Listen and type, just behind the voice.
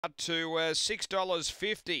Up to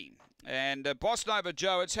 $6.50. And Boss Nova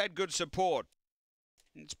Joe, it's had good support.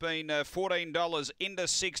 It's been $14 into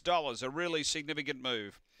 $6, a really significant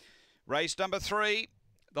move. Race number 3,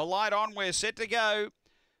 the light on, we're set to go.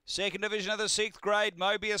 Second division of the 6th grade,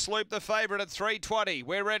 Mobius Loop the favourite at 320.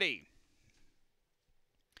 We're ready.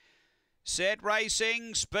 Set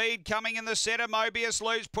racing, speed coming in the centre. Mobius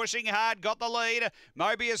Loop's pushing hard, got the lead.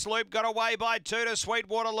 Mobius Loop got away by 2 to Sweet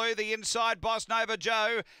Waterloo. The inside, Boss Nova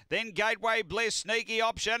Joe. Then Gateway Bliss, sneaky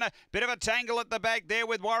option. Bit of a tangle at the back there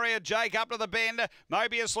with Warrior Jake up to the bend.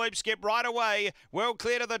 Mobius Loop skip right away. Well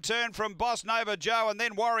clear to the turn from Boss Nova Joe and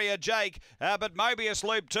then Warrior Jake. But Mobius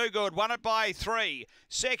Loop too good. Won it by 3.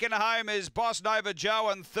 Second home is Boss Nova Joe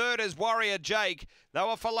and third is Warrior Jake. They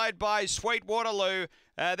were followed by Sweet Waterloo.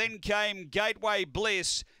 Then came Gateway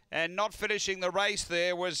Bliss, and not finishing the race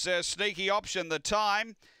there was Sneaky Option. The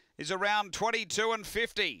time is around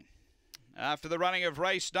 22:50 after the running of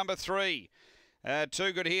race number 3.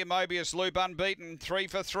 Too good here, Mobius Loop unbeaten, 3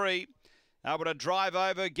 for 3. Able to drive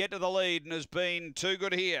over, get to the lead, and has been too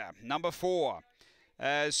good here. Number 4.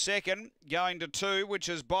 Second, going to 2, which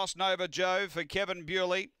is Boss Nova Joe for Kevin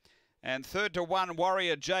Bewley, and third to 1,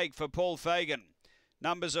 Warrior Jake for Paul Fagan.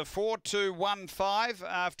 Numbers are 4, 2, 1, 5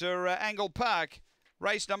 after Angle Park,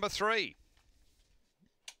 race number 3.